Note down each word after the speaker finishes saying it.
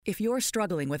If you're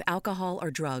struggling with alcohol or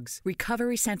drugs,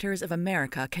 Recovery Centers of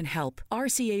America can help.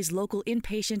 RCA's local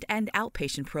inpatient and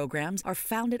outpatient programs are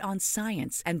founded on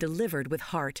science and delivered with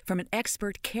heart from an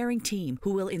expert caring team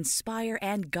who will inspire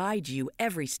and guide you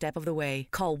every step of the way.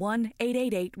 Call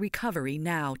 1-888-RECOVERY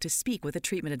now to speak with a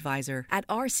treatment advisor. At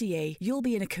RCA, you'll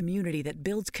be in a community that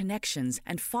builds connections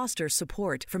and fosters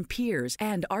support from peers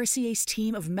and RCA's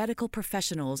team of medical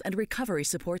professionals and recovery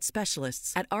support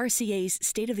specialists. At RCA's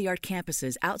state-of-the-art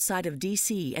campuses outside of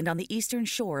D.C. and on the eastern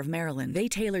shore of Maryland, they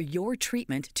tailor your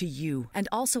treatment to you and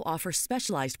also offer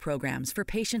specialized programs for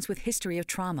patients with history of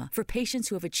trauma, for patients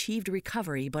who have achieved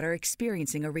recovery but are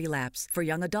experiencing a relapse, for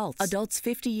young adults, adults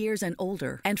 50 years and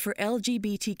older, and for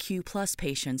LGBTQ plus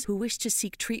patients who wish to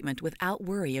seek treatment without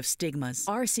worry of stigmas.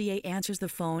 RCA answers the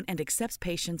phone and accepts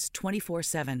patients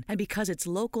 24/7. And because it's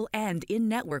local and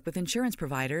in-network with insurance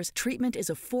providers, treatment is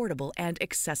affordable and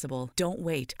accessible. Don't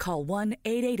wait. Call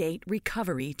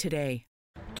 1-888-RECOVERY today.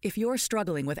 If you're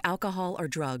struggling with alcohol or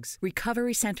drugs,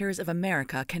 Recovery Centers of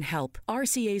America can help.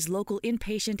 RCA's local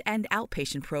inpatient and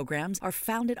outpatient programs are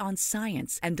founded on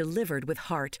science and delivered with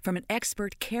heart from an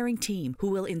expert caring team who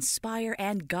will inspire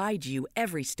and guide you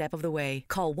every step of the way.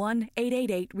 Call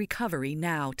 1-888-RECOVERY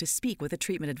now to speak with a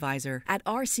treatment advisor. At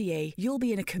RCA, you'll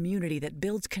be in a community that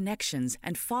builds connections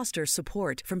and fosters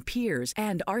support from peers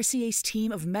and RCA's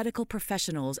team of medical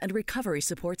professionals and recovery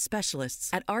support specialists.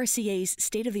 At RCA's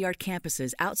state-of-the-art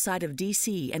campuses outside of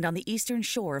D.C. and on the eastern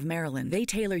shore of Maryland, they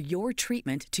tailor your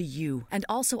treatment to you and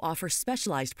also offer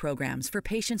specialized programs for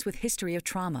patients with history of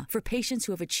trauma, for patients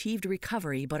who have achieved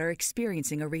recovery but are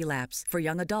experiencing a relapse, for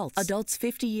young adults, adults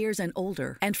 50 years and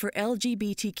older, and for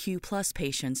LGBTQ plus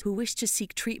patients who wish to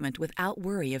seek treatment without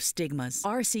worry of stigmas.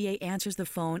 RCA answers the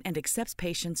phone and accepts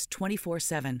patients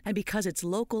 24/7. And because it's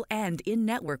local and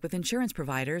in-network with insurance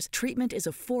providers, treatment is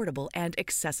affordable and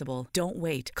accessible. Don't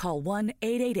wait. Call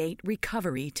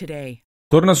 1-888-RECOVERY today.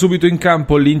 Torna subito in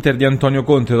campo l'Inter di Antonio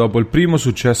Conte dopo il primo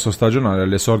successo stagionale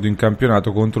all'esordio in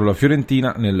campionato contro la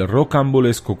Fiorentina nel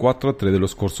rocambolesco 4-3 dello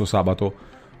scorso sabato.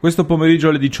 Questo pomeriggio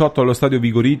alle 18 allo stadio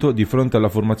Vigorito, di fronte alla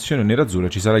formazione nerazzurra,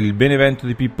 ci sarà il Benevento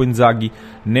di Pippo Inzaghi,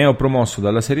 neopromosso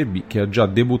dalla Serie B, che ha già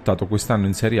debuttato quest'anno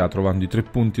in Serie A trovando i 3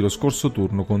 punti lo scorso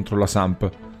turno contro la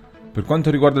Samp. Per quanto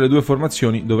riguarda le due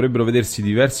formazioni, dovrebbero vedersi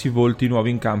diversi volti nuovi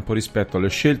in campo rispetto alle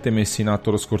scelte messe in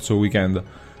atto lo scorso weekend.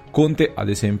 Conte, ad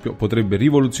esempio, potrebbe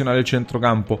rivoluzionare il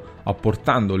centrocampo,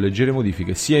 apportando leggere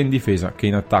modifiche sia in difesa che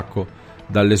in attacco.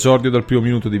 Dall'esordio dal primo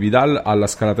minuto di Vidal alla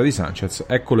scalata di Sanchez,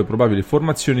 ecco le probabili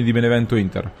formazioni di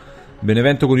Benevento-Inter.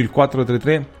 Benevento con il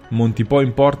 4-3-3, Montipò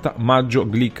in porta, Maggio,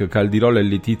 Glick, Caldirola e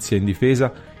Letizia in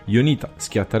difesa, Ionita,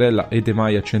 Schiattarella e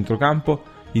Temai a centrocampo,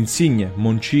 Insigne,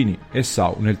 Moncini e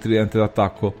Sau nel tridente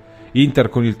d'attacco. Inter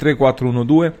con il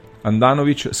 3-4-1-2,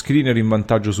 Andanovic, Skriniar in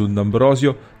vantaggio su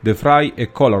D'Ambrosio, De Vrij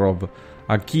e Kolarov,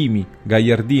 Hakimi,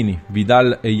 Gagliardini,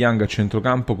 Vidal e Young a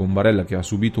centrocampo con Barella che ha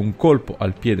subito un colpo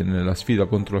al piede nella sfida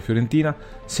contro la Fiorentina,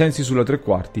 Sensi sulla tre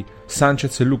quarti,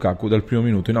 Sanchez e Lukaku dal primo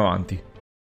minuto in avanti.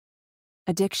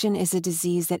 Addiction is a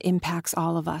disease that impacts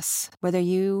all of us. Whether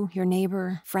you, your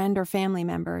neighbor, friend, or family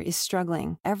member is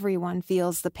struggling, everyone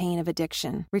feels the pain of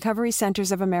addiction. Recovery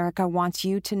Centers of America wants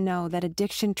you to know that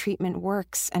addiction treatment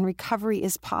works and recovery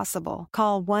is possible.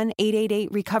 Call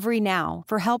 1-888-RECOVERY now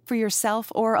for help for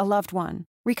yourself or a loved one.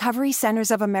 Recovery Centers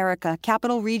of America,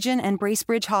 Capital Region, and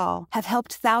Bracebridge Hall have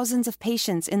helped thousands of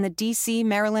patients in the D.C.,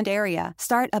 Maryland area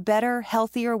start a better,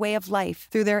 healthier way of life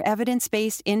through their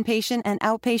evidence-based inpatient and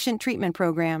outpatient treatment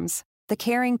programs. The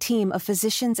caring team of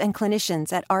physicians and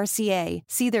clinicians at RCA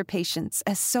see their patients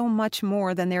as so much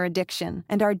more than their addiction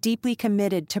and are deeply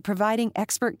committed to providing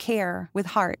expert care with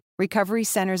heart. Recovery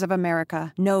Centers of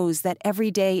America knows that every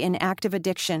day in active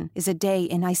addiction is a day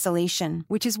in isolation,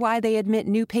 which is why they admit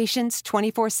new patients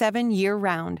 24/7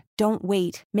 year-round. Don't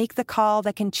wait. Make the call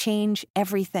that can change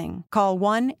everything. Call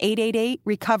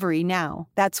 1-888-RECOVERY now.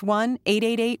 That's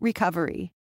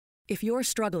 1-888-RECOVERY. If you're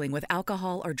struggling with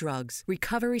alcohol or drugs,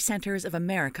 Recovery Centers of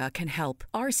America can help.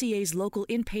 RCA's local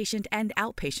inpatient and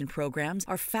outpatient programs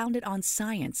are founded on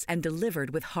science and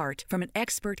delivered with heart from an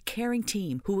expert caring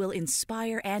team who will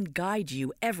inspire and guide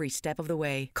you every step of the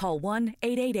way. Call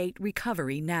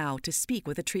 1-888-RECOVERY now to speak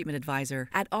with a treatment advisor.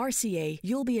 At RCA,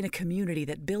 you'll be in a community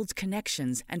that builds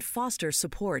connections and fosters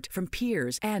support from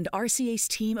peers and RCA's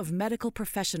team of medical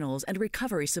professionals and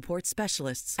recovery support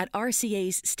specialists. At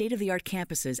RCA's state-of-the-art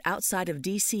campuses outside outside of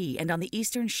D.C. and on the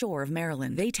Eastern Shore of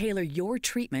Maryland. They tailor your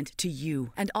treatment to you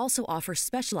and also offer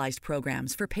specialized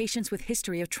programs for patients with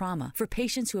history of trauma, for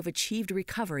patients who have achieved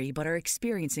recovery but are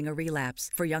experiencing a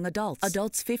relapse, for young adults,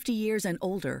 adults 50 years and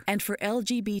older, and for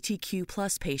LGBTQ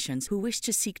plus patients who wish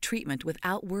to seek treatment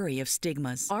without worry of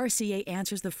stigmas. RCA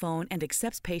answers the phone and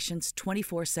accepts patients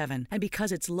 24/7. And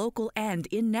because it's local and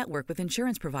in-network with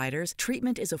insurance providers,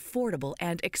 treatment is affordable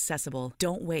and accessible.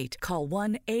 Don't wait. Call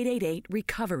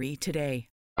 1-888-RECOVERY today.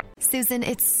 Susan,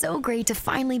 it's so great to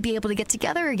finally be able to get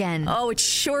together again. Oh, it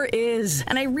sure is.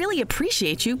 And I really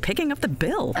appreciate you picking up the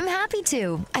bill. I'm happy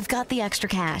to. I've got the extra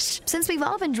cash. Since we've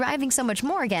all been driving so much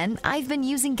more again, I've been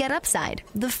using Get Upside,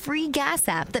 the free gas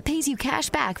app that pays you cash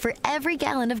back for every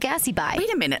gallon of gas you buy.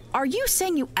 Wait a minute. Are you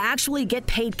saying you actually get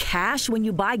paid cash when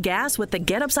you buy gas with the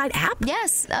Get Upside app?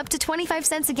 Yes, up to 25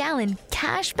 cents a gallon.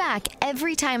 Cash back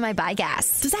every time I buy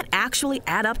gas. Does that actually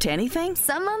add up to anything?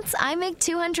 Some months I make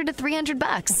 $200 to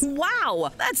 $300.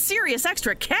 Wow, that's serious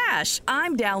extra cash.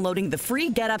 I'm downloading the free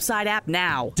Get Upside app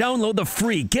now. Download the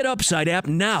free Get Upside app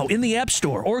now in the App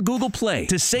Store or Google Play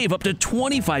to save up to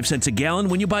 25 cents a gallon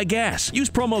when you buy gas. Use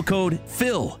promo code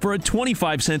PHIL for a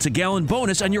 25 cents a gallon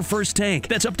bonus on your first tank.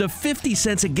 That's up to 50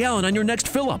 cents a gallon on your next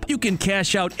fill-up. You can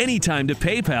cash out anytime to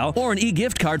PayPal or an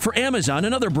e-gift card for Amazon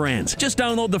and other brands. Just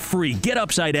download the free Get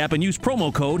Upside app and use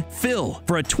promo code PHIL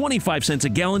for a 25 cents a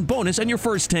gallon bonus on your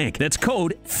first tank. That's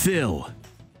code PHIL.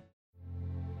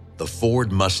 The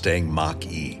Ford Mustang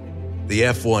Mach-E, the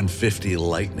F-150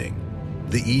 Lightning,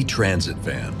 the E-Transit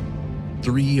van,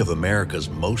 3 of America's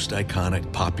most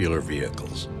iconic popular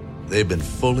vehicles. They've been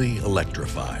fully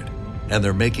electrified, and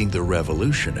they're making the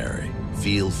revolutionary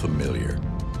feel familiar.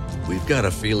 We've got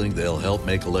a feeling they'll help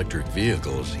make electric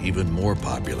vehicles even more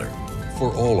popular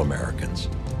for all Americans.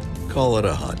 Call it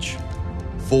a hunch.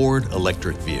 Ford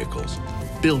electric vehicles,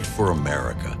 built for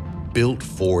America, built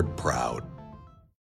Ford proud.